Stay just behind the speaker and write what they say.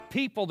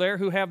people there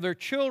who have their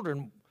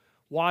children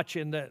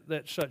watching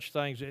that such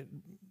things. It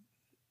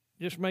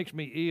just makes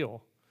me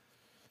ill.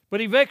 But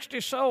he vexed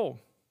his soul.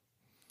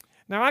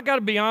 Now, I got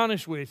to be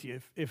honest with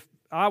you. If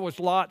I was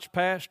Lot's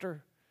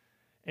pastor,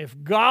 if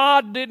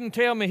God didn't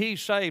tell me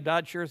he's saved,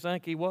 I'd sure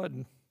think he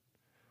wasn't.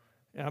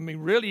 I mean,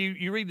 really,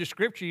 you read the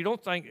scripture, you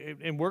don't think,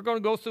 and we're going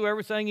to go through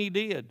everything he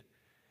did.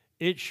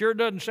 It sure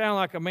doesn't sound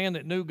like a man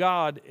that knew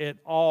God at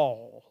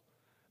all.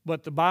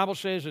 But the Bible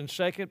says in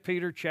 2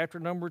 Peter chapter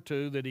number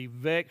 2 that he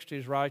vexed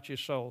his righteous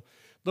soul.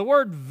 The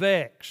word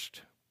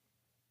vexed.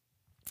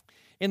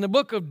 In the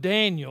book of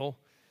Daniel,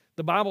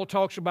 the Bible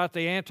talks about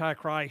the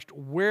Antichrist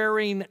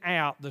wearing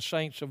out the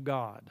saints of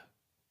God.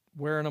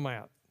 Wearing them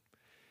out.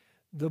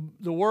 The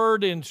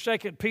word in 2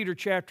 Peter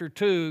chapter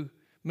 2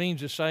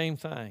 means the same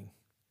thing.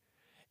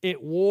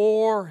 It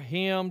wore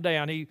him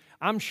down.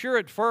 I'm sure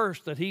at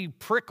first that he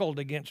prickled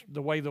against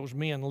the way those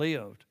men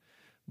lived.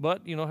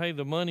 But, hey,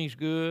 the money's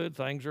good,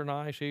 things are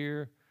nice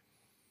here.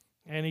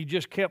 And he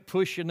just kept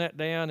pushing that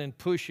down and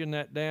pushing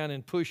that down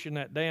and pushing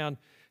that down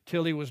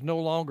till he was no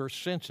longer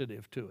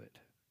sensitive to it.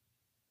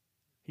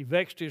 He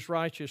vexed his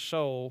righteous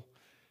soul,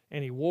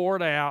 and he wore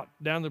it out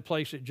down to the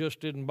place it just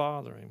didn't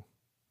bother him.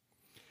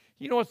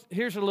 You know what?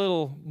 Here's a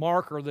little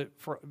marker that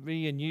for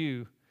me and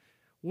you,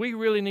 we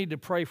really need to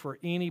pray for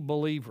any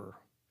believer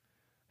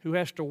who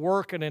has to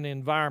work in an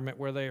environment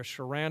where they are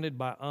surrounded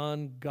by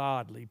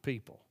ungodly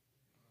people.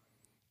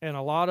 And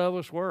a lot of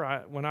us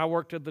were. When I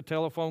worked at the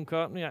telephone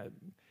company,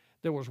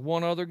 there was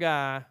one other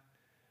guy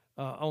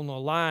on the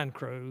line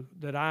crew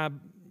that I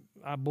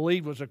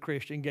believe was a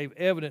Christian, gave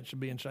evidence of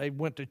being saved,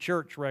 went to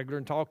church regular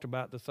and talked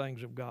about the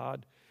things of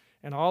God,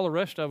 and all the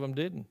rest of them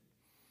didn't.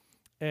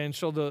 And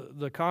so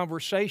the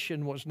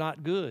conversation was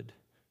not good.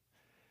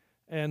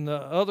 And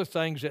the other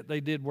things that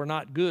they did were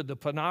not good. The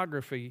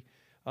pornography.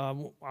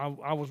 When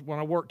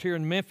I worked here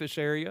in the Memphis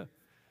area,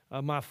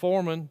 my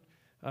foreman,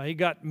 he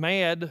got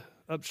mad,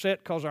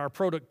 upset because our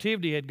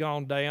productivity had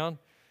gone down.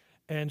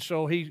 And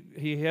so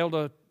he held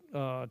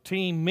a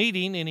team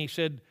meeting, and he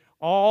said,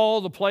 all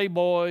the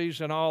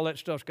Playboys and all that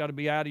stuff's got to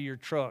be out of your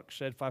truck.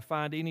 Said, if I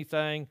find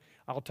anything,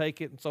 I'll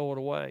take it and throw it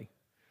away.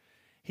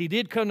 He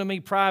did come to me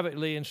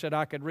privately and said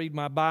I could read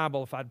my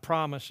Bible if I'd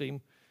promise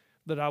him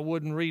that I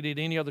wouldn't read it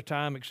any other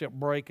time except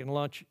break and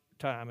lunch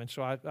time. And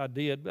so I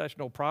did. That's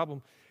no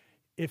problem.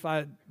 If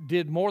I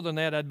did more than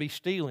that, I'd be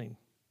stealing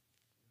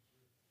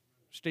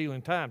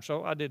time.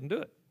 So I didn't do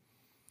it.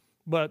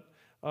 But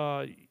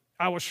I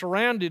was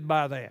surrounded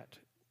by that.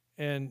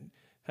 And,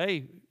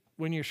 hey,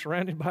 when you're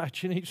surrounded by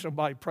it, you need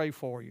somebody to pray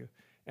for you.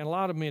 And a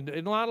lot of men,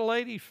 and a lot of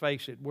ladies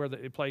face it where the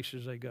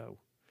places they go.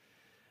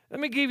 Let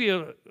me give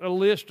you a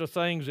list of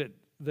things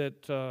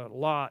that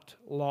Lot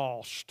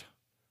lost.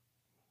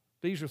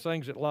 These are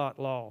things that Lot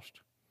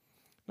lost.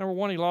 Number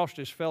one, he lost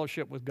his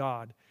fellowship with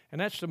God. And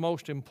that's the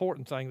most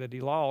important thing that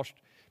he lost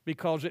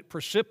because it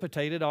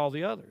precipitated all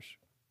the others.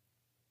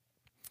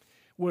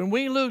 When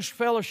we lose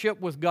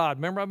fellowship with God,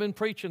 remember I've been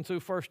preaching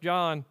through 1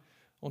 John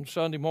on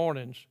Sunday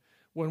mornings.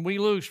 When we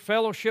lose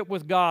fellowship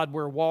with God,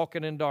 we're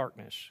walking in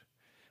darkness.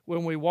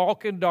 When we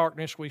walk in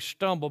darkness, we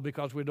stumble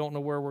because we don't know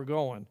where we're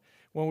going.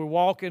 When we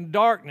walk in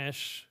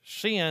darkness,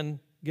 sin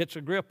gets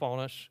a grip on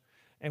us,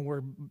 and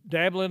we're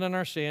dabbling in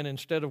our sin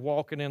instead of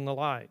walking in the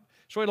light.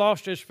 So he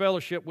lost his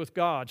fellowship with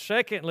God.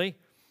 Secondly,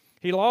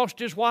 he lost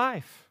his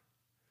wife.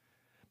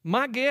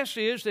 My guess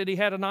is that he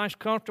had a nice,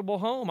 comfortable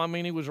home. I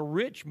mean, he was a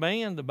rich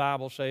man, the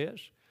Bible says.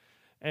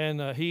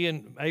 And he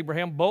and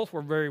Abraham both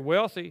were very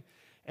wealthy.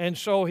 And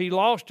so he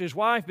lost his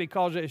wife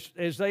because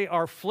as they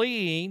are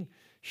fleeing,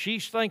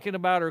 she's thinking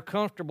about her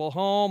comfortable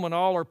home and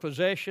all her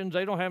possessions.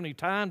 They don't have any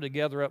time to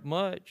gather up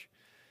much.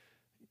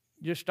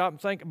 Just stop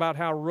and think about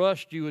how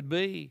rushed you would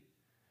be.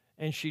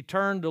 And she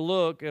turned to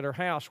look at her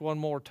house one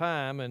more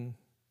time, and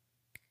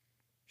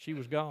she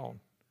was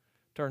gone.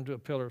 Turned to a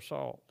pillar of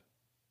salt.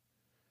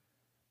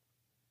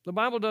 The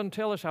Bible doesn't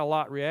tell us how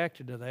Lot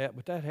reacted to that,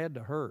 but that had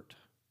to hurt.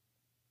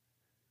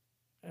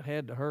 That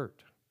had to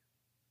hurt.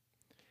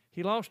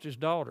 He lost his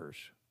daughters.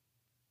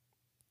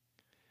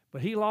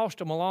 But he lost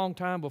them a long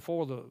time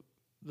before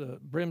the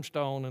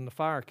brimstone and the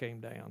fire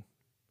came down.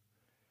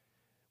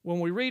 When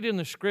we read in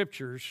the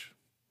Scriptures,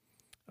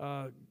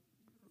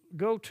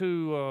 go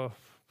to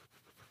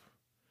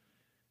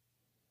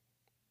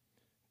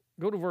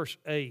verse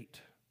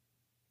 8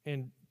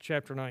 in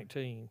chapter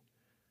 19.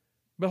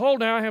 Behold,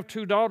 now I have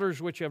 2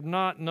 daughters which have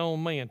not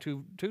known man,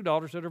 two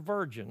daughters that are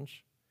virgins.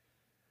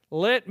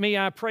 Let me,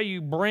 I pray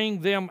you,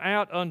 bring them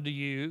out unto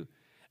you,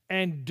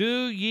 and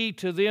do ye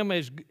to them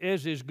as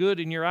is good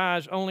in your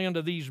eyes, only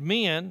unto these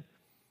men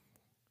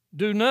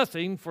do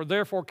nothing, for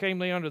therefore came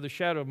they under the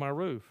shadow of my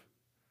roof.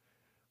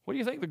 What do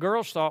you think the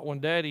girls thought when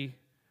Daddy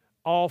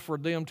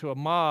offered them to a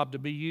mob to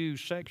be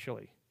used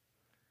sexually?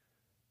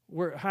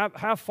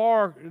 How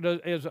far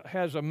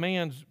has a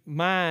man's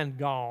mind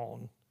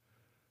gone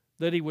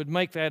that he would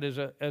make that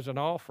as an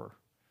offer?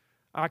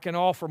 I can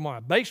offer my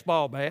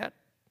baseball bat.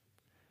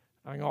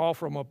 I can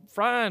offer them a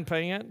frying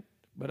pan,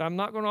 but I'm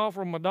not going to offer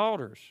them my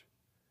daughters.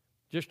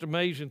 Just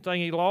amazing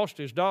thing. He lost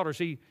his daughters.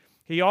 He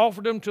He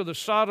offered them to the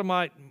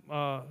Sodomite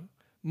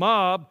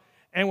mob,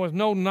 and with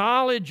no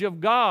knowledge of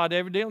God,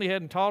 evidently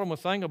hadn't taught them a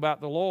thing about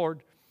the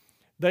Lord.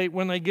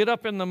 When they get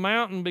up in the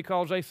mountain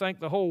because they think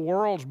the whole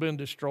world's been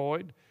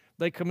destroyed,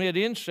 they commit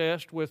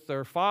incest with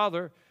their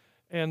father,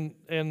 and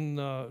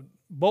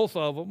both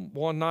of them,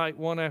 one night,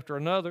 one after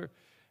another.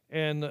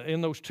 And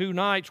in those 2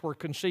 nights were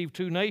conceived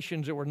 2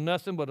 nations that were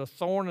nothing but a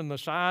thorn in the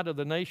side of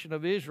the nation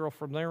of Israel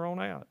from there on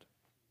out.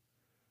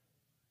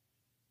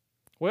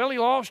 Well, he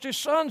lost his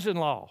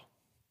sons-in-law.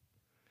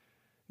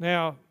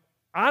 Now,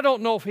 I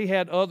don't know if he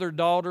had other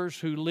daughters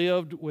who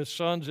lived with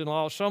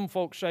sons-in-law. Some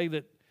folks say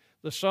that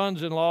the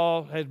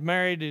sons-in-law had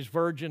married his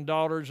virgin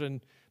daughters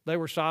and they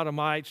were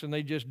sodomites and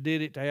they just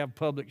did it to have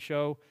public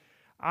show.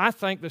 I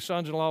think the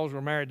sons-in-laws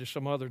were married to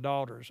some other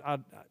daughters.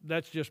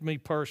 That's just me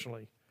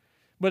personally.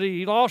 But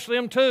he lost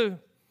them too.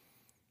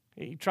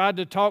 He tried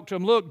to talk to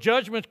them, look,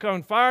 judgment's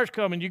coming, fire's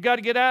coming, you got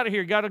to get out of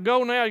here, you got to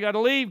go now, you got to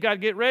leave, got to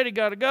get ready,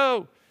 got to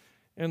go.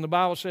 And the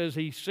Bible says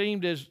he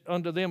seemed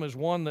unto them as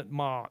one that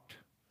mocked.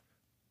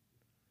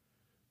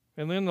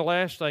 And then the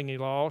last thing he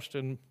lost,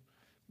 and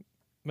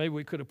maybe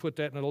we could have put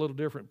that in a little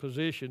different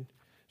position,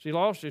 is he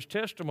lost his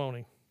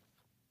testimony.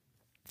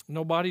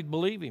 Nobody'd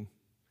believe him.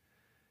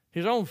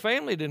 His own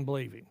family didn't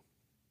believe him.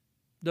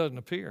 Doesn't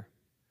appear.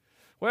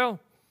 Well,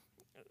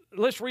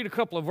 let's read a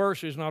couple of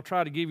verses, and I'll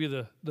try to give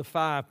you the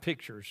 5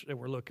 pictures that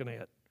we're looking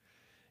at.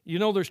 You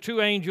know there's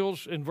 2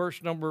 angels in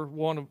verse number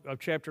 1 of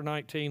chapter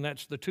 19.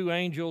 That's the 2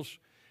 angels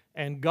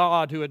and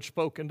God who had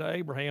spoken to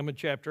Abraham in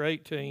chapter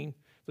 18.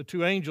 The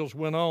 2 angels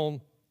went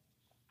on,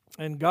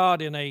 and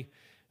God in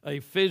a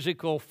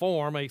physical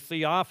form, a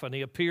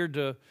theophany, appeared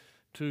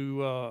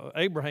to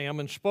Abraham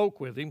and spoke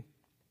with him.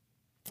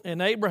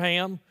 And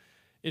Abraham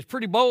is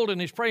pretty bold in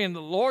his praying,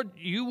 Lord,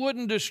 you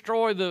wouldn't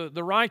destroy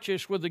the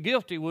righteous with the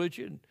guilty, would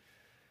you?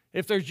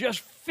 If there's just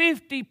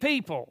 50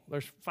 people,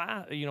 there's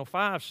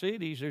 5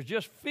 cities, there's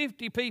just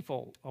 50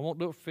 people, I won't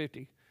do it for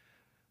 50.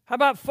 How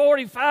about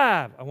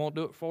 45? I won't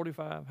do it for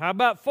 45. How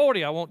about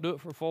 40? I won't do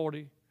it for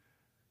 40.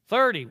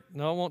 30?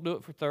 No, I won't do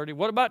it for 30.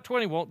 What about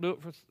 20? Won't do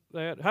it for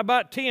that. How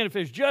about 10? If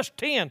it's just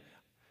 10,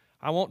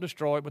 I won't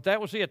destroy it. But that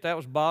was it. That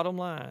was bottom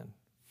line.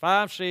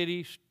 5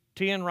 cities,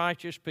 10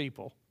 righteous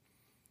people.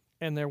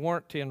 And there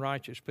weren't 10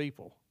 righteous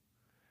people.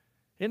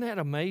 Isn't that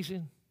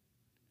amazing?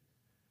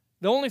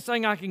 The only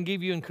thing I can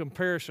give you in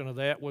comparison of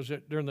that was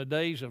that during the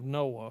days of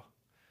Noah,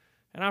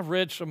 and I've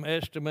read some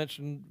estimates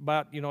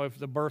about, if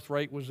the birth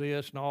rate was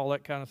this and all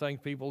that kind of thing,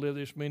 people live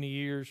this many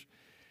years.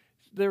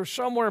 There's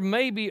somewhere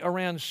maybe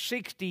around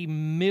 60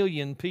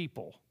 million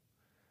people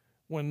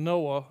when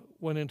Noah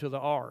went into the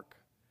ark.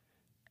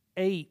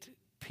 8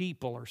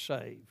 people are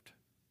saved.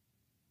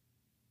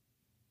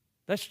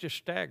 That's just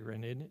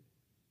staggering, isn't it?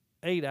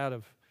 8 out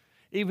of,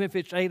 even if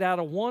it's 8 out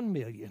of 1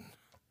 million.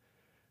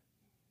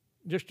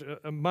 Just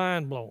a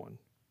mind-blowing.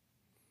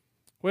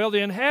 Well,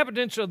 the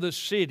inhabitants of the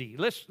city,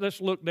 let's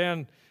look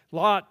down.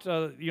 Lot,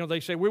 they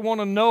say, we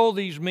want to know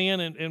these men,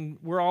 and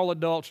we're all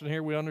adults in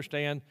here, we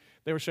understand.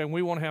 They were saying,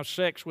 we want to have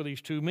sex with these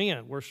 2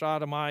 men. We're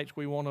sodomites,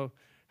 we want to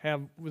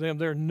have them,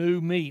 they're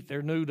new meat,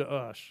 they're new to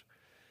us.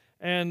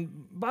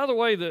 And by the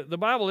way, the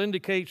Bible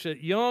indicates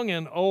that young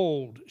and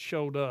old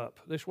showed up.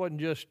 This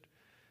wasn't just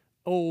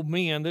old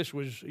men, this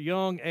was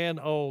young and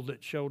old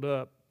that showed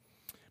up.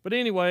 But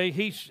anyway,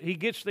 he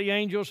gets the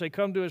angels, they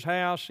come to his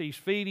house, he's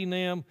feeding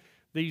them.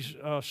 These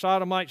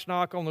sodomites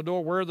knock on the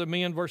door. Where are the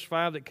men, verse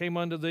 5, that came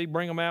unto thee?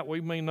 Bring them out,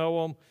 we may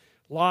know them.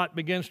 Lot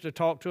begins to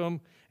talk to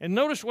them. And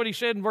notice what he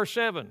said in verse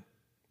 7.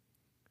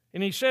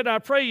 And he said, I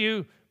pray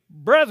you,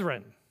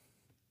 brethren.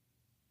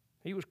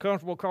 He was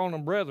comfortable calling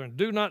them brethren.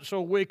 Do not so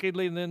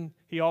wickedly. And then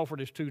he offered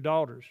his 2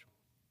 daughters.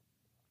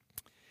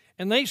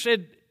 And they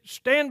said,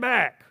 stand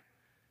back.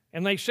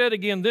 And they said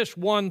again, this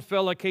one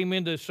fella came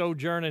into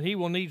sojourn, and he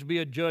will needs be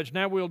a judge.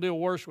 Now we'll deal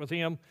worse with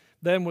him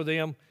than with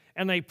them.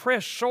 And they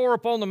pressed sore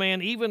upon the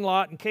man, even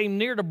Lot, and came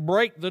near to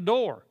break the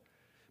door.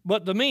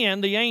 But the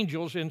men, the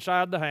angels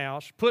inside the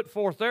house, put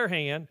forth their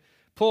hand,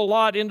 pulled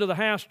Lot into the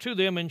house to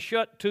them, and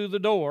shut to the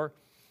door.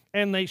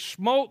 And they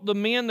smote the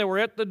men that were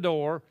at the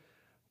door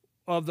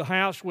of the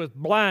house with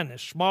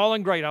blindness, small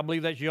and great, I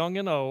believe that's young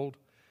and old,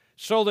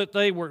 so that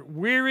they were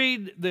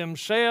wearied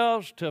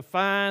themselves to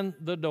find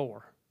the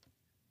door.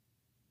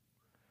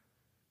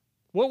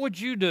 What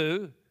would you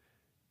do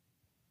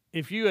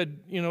if you had,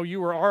 you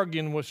were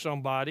arguing with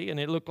somebody and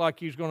it looked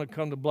like you was going to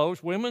come to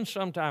blows? Women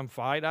sometimes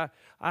fight.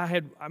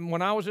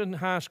 When I was in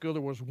high school,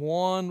 there was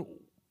one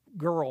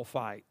girl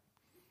fight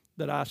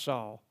that I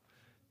saw.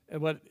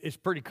 But it's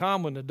pretty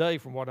common today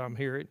from what I'm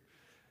hearing.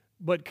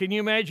 But can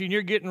you imagine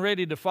you're getting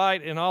ready to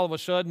fight and all of a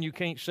sudden you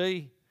can't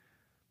see?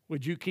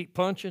 Would you keep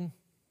punching?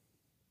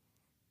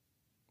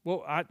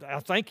 Well, I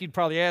think you'd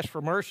probably ask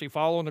for mercy,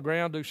 fall on the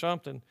ground, do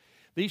something.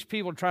 These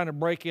people are trying to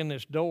break in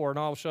this door, and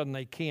all of a sudden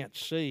they can't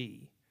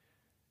see.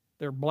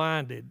 They're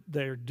blinded.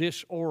 They're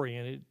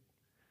disoriented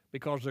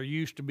because they're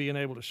used to being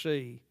able to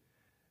see.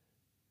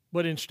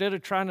 But instead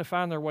of trying to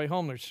find their way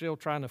home, they're still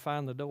trying to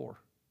find the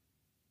door.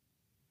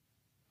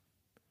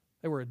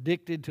 They were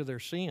addicted to their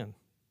sin.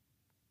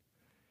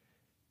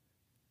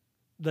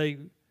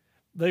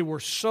 they were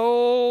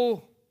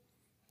so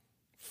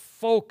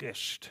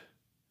focused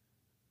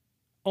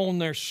on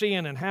their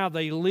sin and how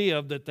they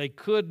lived that they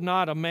could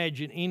not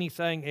imagine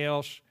anything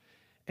else,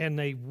 and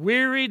they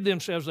wearied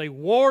themselves, they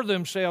wore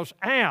themselves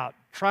out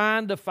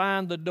trying to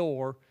find the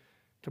door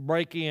to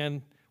break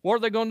in. What are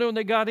they going to do when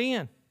they got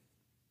in?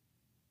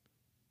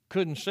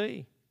 Couldn't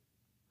see.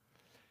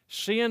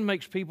 Sin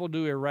makes people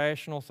do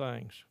irrational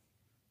things.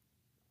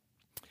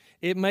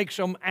 It makes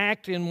them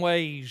act in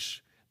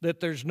ways that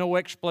there's no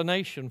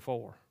explanation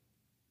for.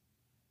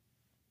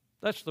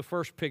 That's the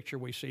first picture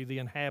we see, the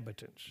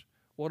inhabitants.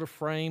 What a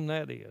frame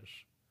that is.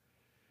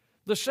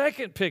 The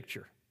second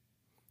picture,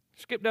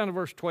 skip down to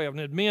verse 12.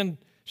 And the men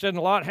said,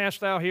 Lot, hast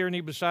thou here any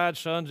besides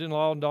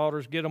sons-in-law and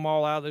daughters? Get them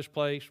all out of this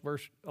place.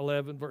 Verse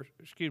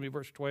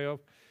 12.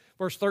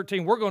 Verse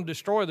 13, we're going to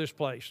destroy this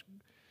place.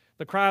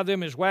 The cry of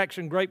them is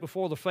waxing great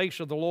before the face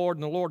of the Lord,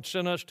 and the Lord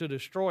sent us to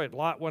destroy it.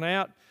 Lot went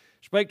out,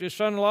 spake to his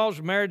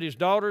son-in-laws, married his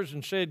daughters,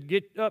 and said,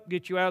 Get up,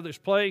 get you out of this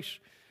place,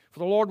 for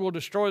the Lord will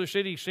destroy the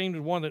city. He seemed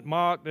as one that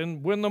mocked.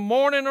 And when the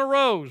morning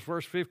arose,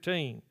 verse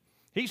 15,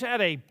 he's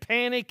had a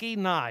panicky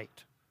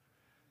night.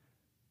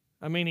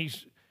 I mean,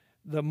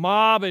 the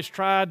mob has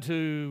tried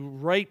to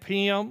rape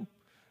him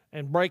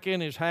and break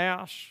in his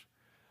house.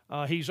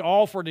 He's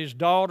offered his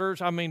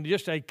daughters. I mean,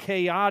 just a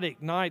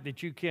chaotic night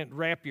that you can't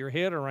wrap your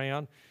head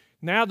around.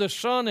 Now the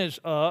sun is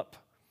up,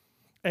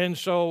 and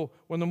so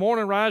when the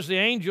morning rise, the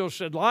angel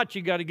said, Lot,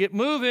 you got to get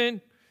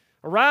moving.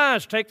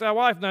 Arise, take thy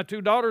wife and thy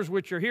 2 daughters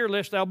which are here,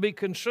 lest thou be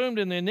consumed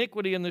in the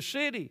iniquity in the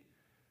city.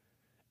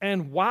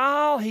 And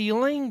while he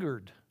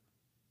lingered,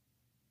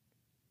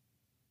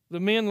 the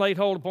men laid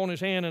hold upon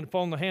his hand and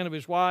upon the hand of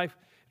his wife,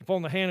 and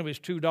upon the hand of his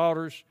 2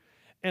 daughters.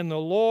 And the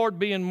Lord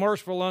being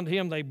merciful unto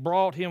him, they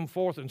brought him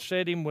forth and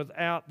set him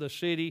without the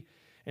city.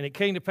 And it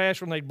came to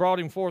pass when they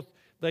brought him forth,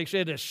 they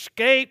said,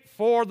 Escape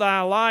for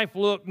thy life,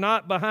 look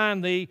not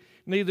behind thee,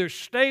 neither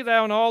stay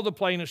thou in all the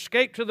plain,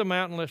 escape to the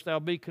mountain, lest thou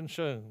be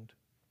consumed.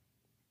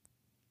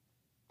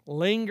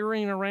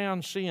 Lingering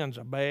around sin's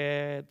a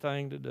bad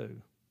thing to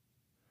do.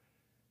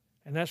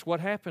 And that's what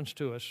happens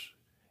to us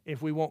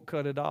if we won't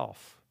cut it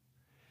off.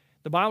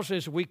 The Bible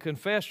says if we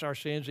confess our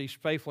sins, He's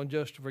faithful and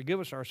just to forgive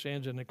us our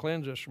sins and to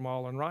cleanse us from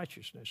all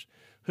unrighteousness.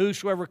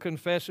 Whosoever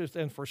confesseth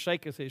and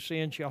forsaketh his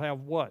sin shall have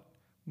what?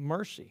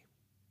 Mercy.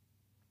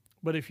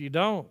 But if you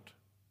don't,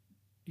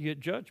 you get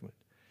judgment.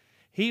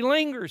 He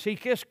lingers. He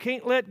just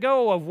can't let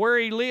go of where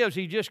he lives.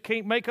 He just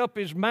can't make up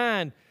his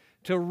mind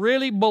to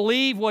really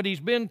believe what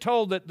he's been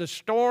told, that the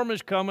storm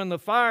is coming, the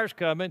fire's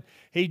coming.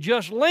 He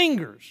just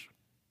lingers.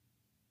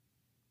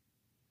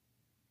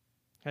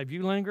 Have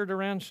you lingered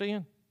around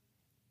sin?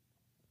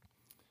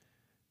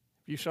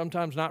 You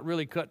sometimes not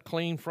really cut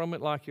clean from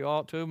it like you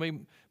ought to.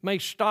 May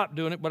stop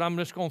doing it, but I'm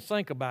just going to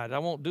think about it. I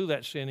won't do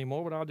that sin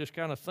anymore, but I'll just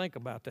kind of think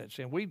about that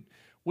sin.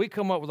 We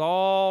come up with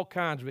all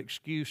kinds of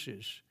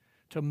excuses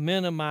to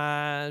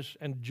minimize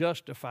and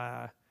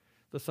justify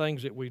the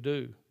things that we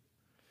do.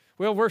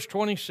 Well, verse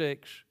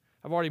 26,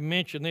 I've already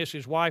mentioned this.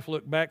 His wife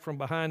looked back from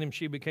behind him.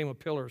 She became a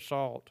pillar of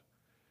salt.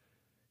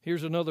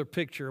 Here's another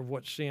picture of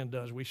what sin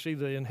does. We see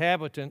the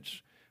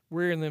inhabitants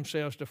wearying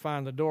themselves to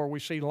find the door. We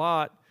see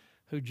Lot,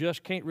 who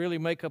just can't really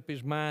make up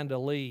his mind to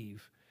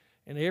leave.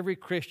 And every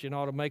Christian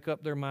ought to make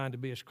up their mind to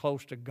be as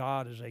close to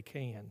God as they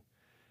can.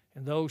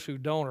 And those who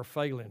don't are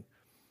failing.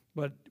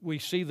 But we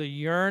see the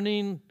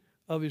yearning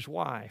of his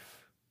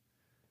wife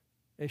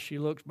as she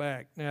looks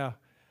back. Now,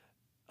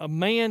 a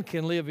man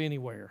can live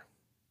anywhere.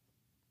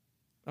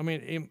 I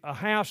mean, a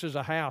house is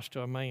a house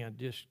to a man.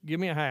 Just give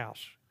me a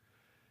house.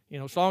 You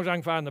know, as long as I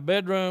can find the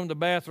bedroom, the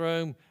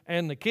bathroom,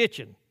 and the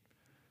kitchen,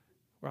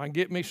 where I can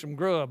get me some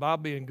grub, I'll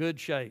be in good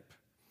shape.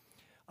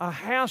 A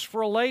house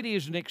for a lady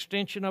is an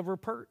extension of her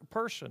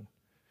person.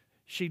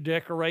 She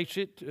decorates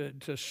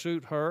it to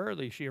suit her.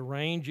 She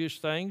arranges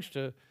things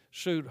to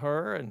suit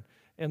her,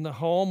 and the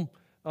home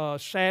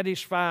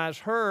satisfies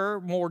her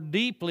more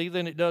deeply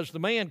than it does the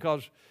man,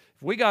 because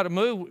if we got to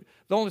move,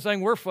 the only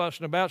thing we're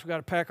fussing about is we got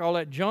to pack all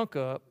that junk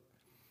up,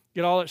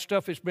 get all that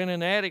stuff that's been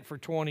in the attic for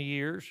 20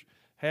 years,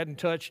 hadn't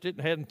touched it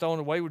and hadn't thrown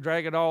it away. We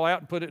drag it all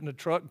out and put it in the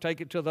truck and take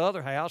it to the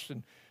other house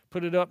and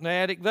put it up in the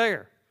attic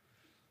there.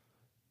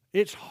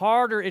 It's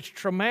harder, it's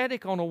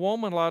traumatic on a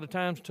woman a lot of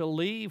times to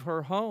leave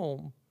her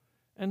home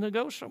and to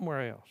go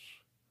somewhere else.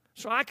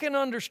 So I can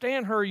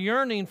understand her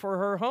yearning for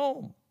her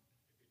home.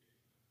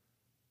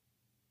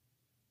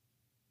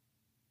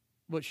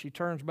 But she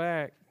turns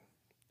back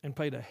and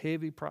paid a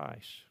heavy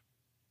price.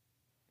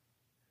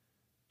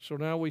 So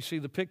now we see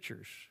the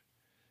pictures.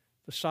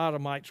 The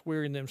Sodomites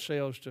wearying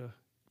themselves to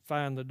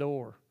find the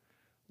door.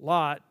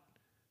 Lot,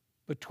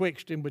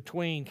 betwixt and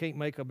between, can't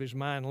make up his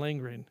mind,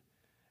 lingering.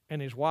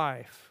 And his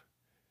wife,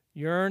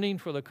 yearning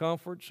for the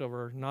comforts of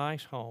her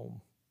nice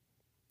home,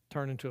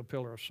 turned into a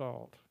pillar of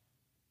salt.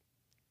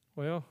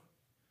 Well,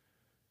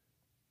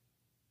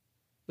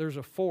 there's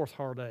a fourth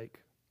heartache.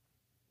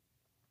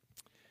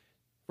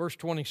 Verse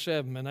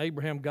 27, and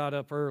Abraham got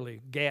up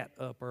early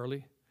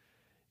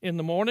in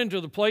the morning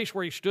to the place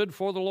where he stood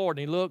before the Lord,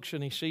 and he looks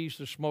and he sees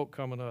the smoke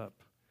coming up.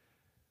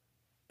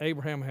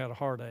 Abraham had a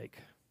heartache.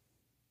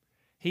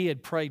 He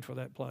had prayed for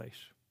that place.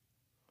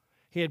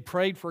 He had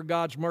prayed for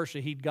God's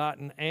mercy. He'd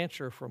gotten an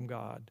answer from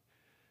God.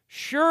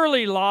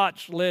 Surely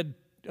Lot's led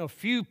a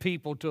few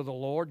people to the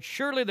Lord.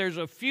 Surely there's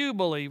a few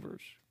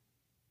believers.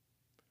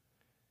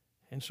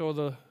 And so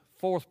the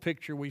fourth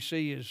picture we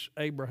see is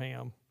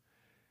Abraham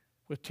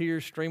with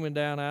tears streaming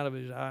down out of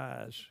his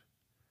eyes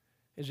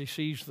as he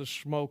sees the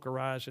smoke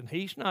arise. And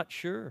he's not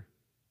sure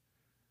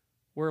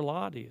where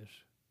Lot is.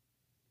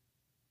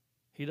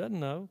 He doesn't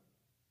know.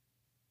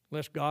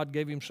 Unless God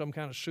gave him some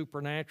kind of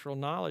supernatural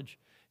knowledge,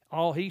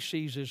 all he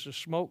sees is the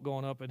smoke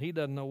going up, and he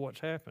doesn't know what's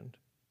happened.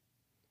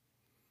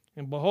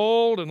 And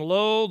behold, and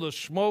lo, the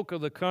smoke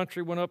of the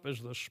country went up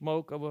as the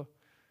smoke of a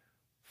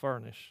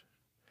furnace.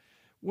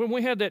 When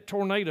we had that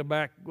tornado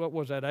back, what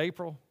was that,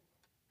 April?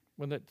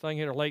 When that thing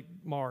hit, or late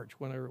March,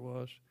 whenever it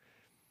was.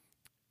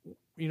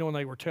 You know, when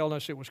they were telling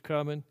us it was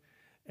coming,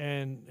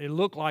 and it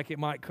looked like it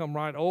might come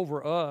right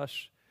over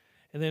us,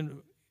 and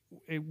then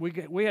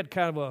we had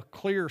kind of a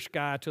clear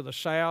sky to the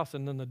south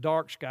and then the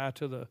dark sky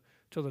to the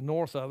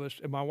north of us.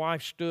 And my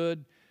wife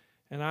stood,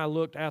 and I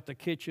looked out the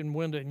kitchen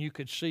window, and you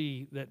could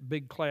see that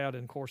big cloud.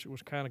 And, of course, it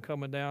was kind of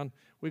coming down.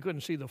 We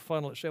couldn't see the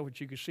funnel itself,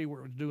 but you could see where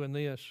it was doing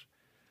this.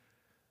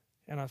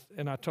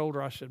 And I told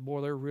her, I said,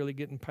 boy, they're really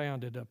getting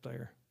pounded up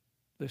there.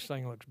 This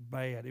thing looks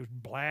bad. It was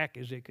black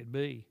as it could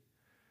be.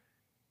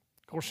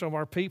 Of course, some of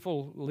our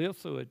people lived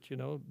through it, you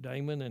know,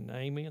 Damon and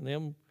Amy and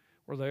them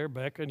were there.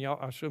 Becca and y'all,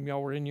 I assume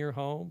y'all were in your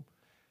home.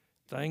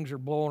 Things are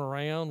blowing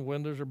around,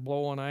 windows are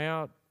blowing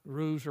out,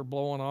 roofs are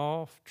blowing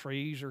off,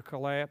 trees are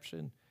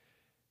collapsing.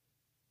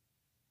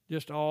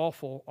 Just an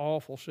awful,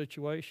 awful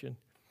situation.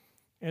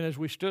 And as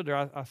we stood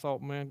there, I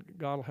thought, man,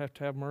 God will have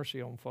to have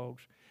mercy on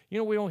folks. You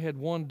know, we only had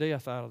one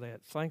death out of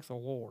that. Thank the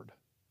Lord.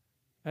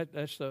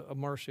 That's a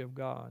mercy of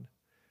God.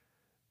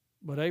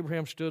 But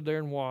Abraham stood there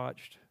and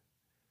watched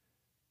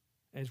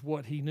as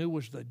what he knew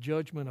was the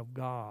judgment of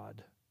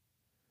God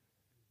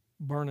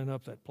burning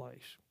up that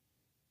place.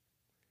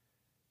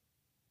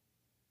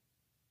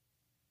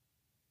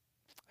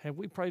 Have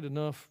we prayed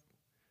enough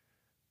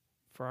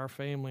for our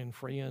family and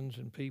friends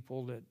and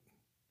people that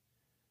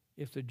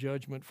if the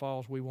judgment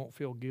falls, we won't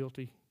feel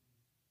guilty?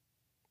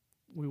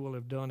 We will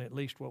have done at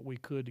least what we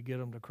could to get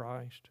them to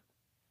Christ.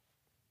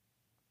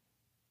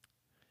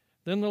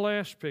 Then the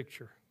last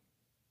picture.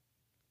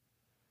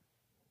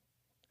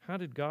 How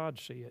did God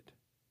see it?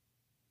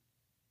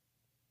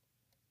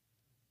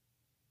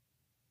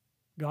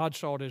 God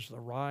saw it as the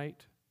right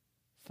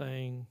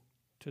thing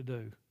to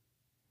do.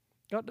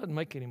 God doesn't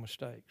make any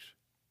mistakes.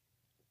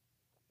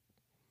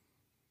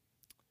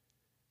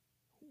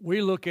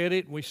 We look at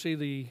it, we see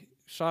the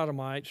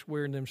Sodomites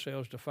wearing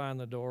themselves to find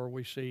the door.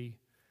 We see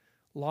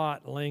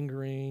Lot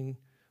lingering.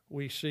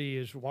 We see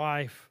his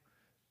wife,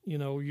 you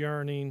know,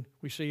 yearning.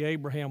 We see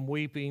Abraham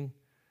weeping.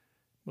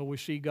 But we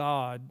see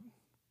God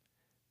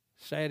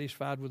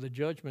satisfied with the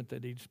judgment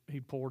that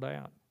he poured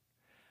out.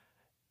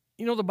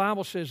 You know, the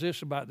Bible says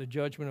this about the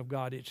judgment of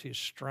God. It's his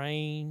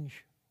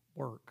strange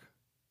work.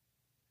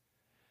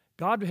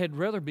 God had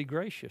rather be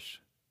gracious.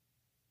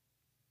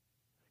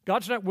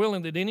 God's not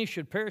willing that any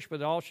should perish,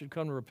 but all should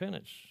come to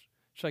repentance.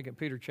 2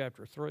 Peter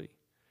chapter 3.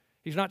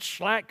 He's not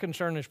slack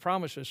concerning his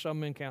promises. Some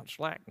men count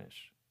slackness.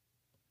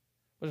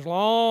 But it's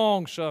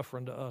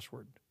long-suffering to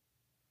usward.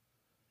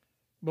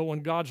 But when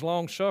God's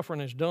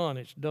long-suffering is done,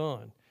 it's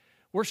done.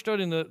 We're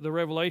studying the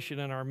Revelation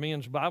in our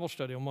men's Bible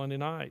study on Monday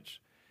nights.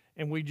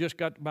 And we just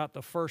got about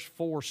the first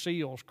 4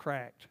 seals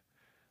cracked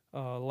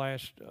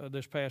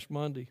this past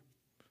Monday.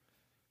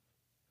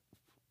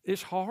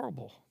 It's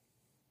horrible.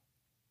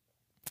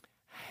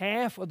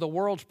 Half of the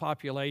world's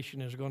population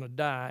is going to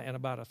die in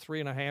about a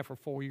 3.5 or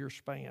 4 year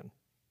span.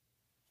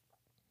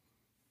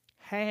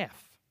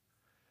 Half.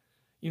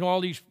 You know,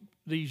 all these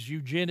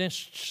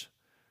eugenists,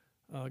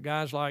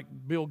 guys like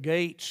Bill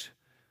Gates,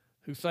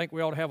 who think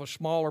we ought to have a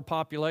smaller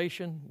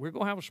population. We're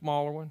going to have a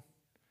smaller one.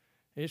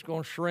 It's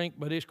going to shrink,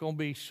 but it's going to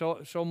be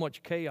so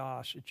much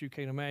chaos that you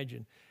can't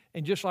imagine.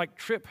 And just like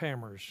trip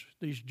hammers,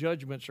 these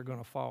judgments are going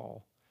to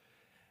fall.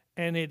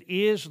 And it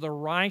is the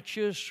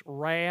righteous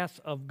wrath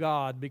of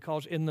God,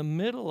 because in the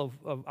middle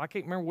of I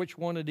can't remember which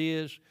one it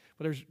is,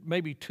 but there's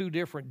maybe 2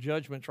 different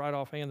judgments right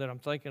offhand that I'm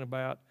thinking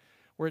about,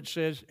 where it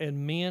says,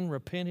 and men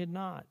repented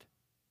not.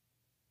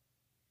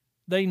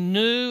 They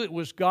knew it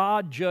was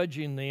God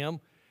judging them,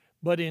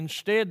 but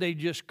instead they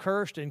just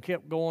cursed and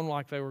kept going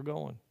like they were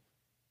going.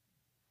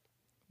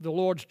 The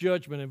Lord's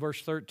judgment in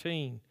verse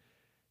 13,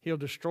 he'll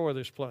destroy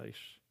this place.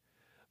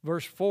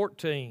 Verse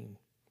 14,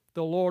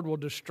 the Lord will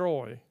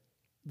destroy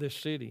this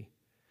city.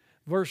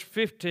 Verse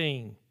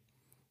 15,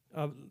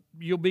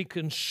 you'll be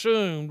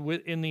consumed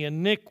in the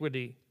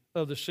iniquity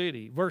of the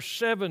city. Verse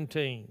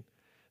 17,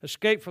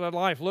 escape for thy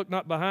life, look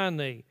not behind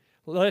thee,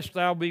 lest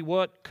thou be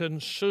what?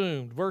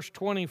 Consumed. Verse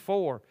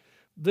 24,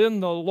 then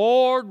the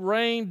Lord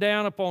rained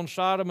down upon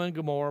Sodom and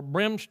Gomorrah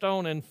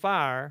brimstone and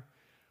fire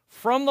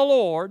from the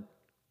Lord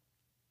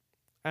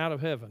out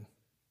of heaven.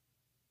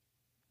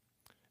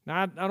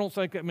 Now, I don't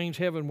think that means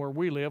heaven where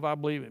we live. I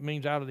believe it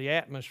means out of the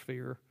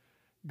atmosphere.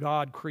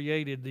 God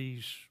created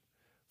these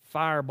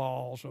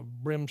fireballs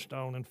of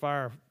brimstone and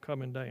fire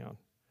coming down.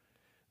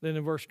 Then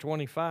in verse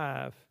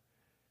 25,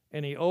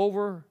 and he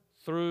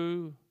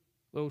overthrew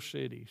those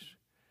cities.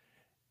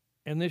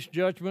 And this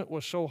judgment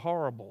was so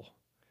horrible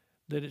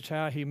that it's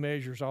how he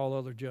measures all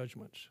other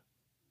judgments.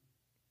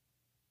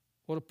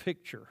 What a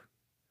picture.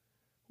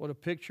 What a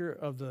picture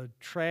of the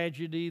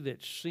tragedy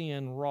that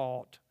sin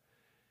wrought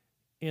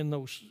in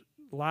those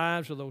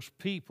lives of those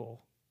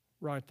people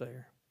right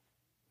there.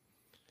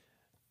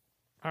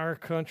 Our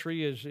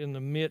country is in the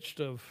midst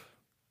of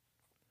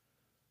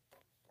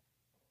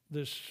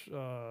this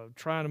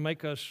trying to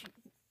make us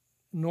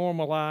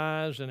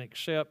normalize and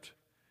accept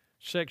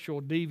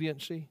sexual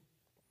deviancy.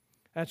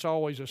 That's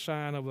always a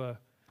sign of a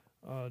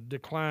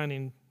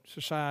declining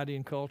society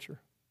and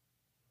culture.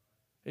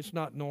 It's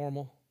not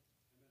normal.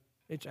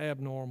 It's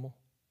abnormal.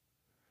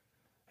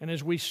 And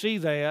as we see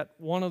that,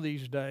 one of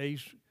these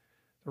days,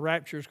 the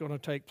rapture is going to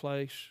take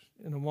place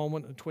in a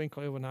moment, in a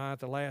twinkling of an eye, at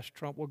the last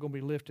trump. We're going to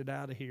be lifted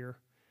out of here.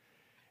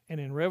 And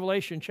in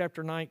Revelation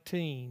chapter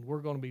 19, we're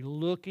going to be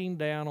looking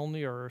down on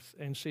the earth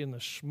and seeing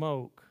the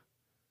smoke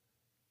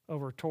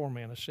of her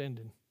torment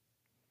ascending.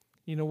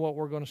 You know what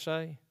we're going to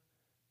say?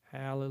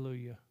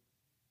 Hallelujah.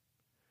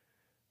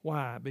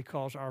 Why?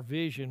 Because our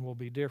vision will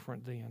be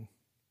different then.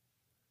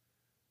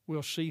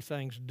 We'll see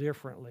things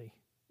differently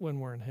when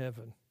we're in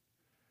heaven.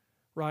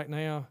 Right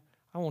now,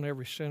 I want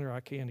every sinner I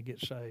can to get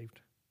saved.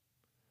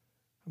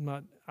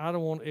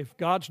 If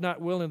God's not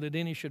willing that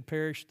any should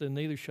perish, then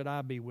neither should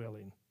I be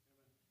willing.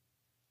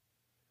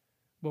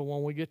 But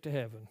when we get to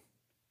heaven,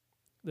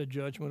 the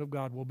judgment of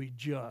God will be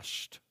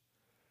just,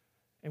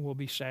 and we'll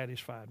be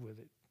satisfied with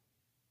it.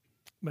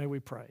 May we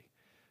pray.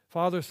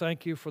 Father,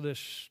 thank you for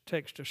this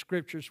text of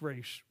Scripture. It's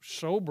very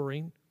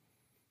sobering.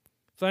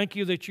 Thank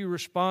you that you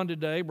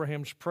responded to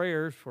Abraham's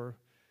prayers for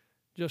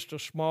just a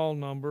small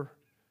number.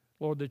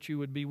 Lord, that you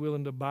would be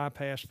willing to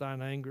bypass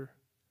thine anger.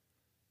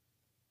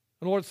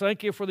 And Lord,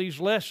 thank you for these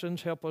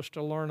lessons. Help us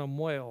to learn them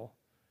well.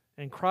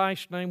 In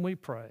Christ's name we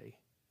pray.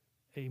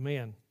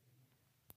 Amen.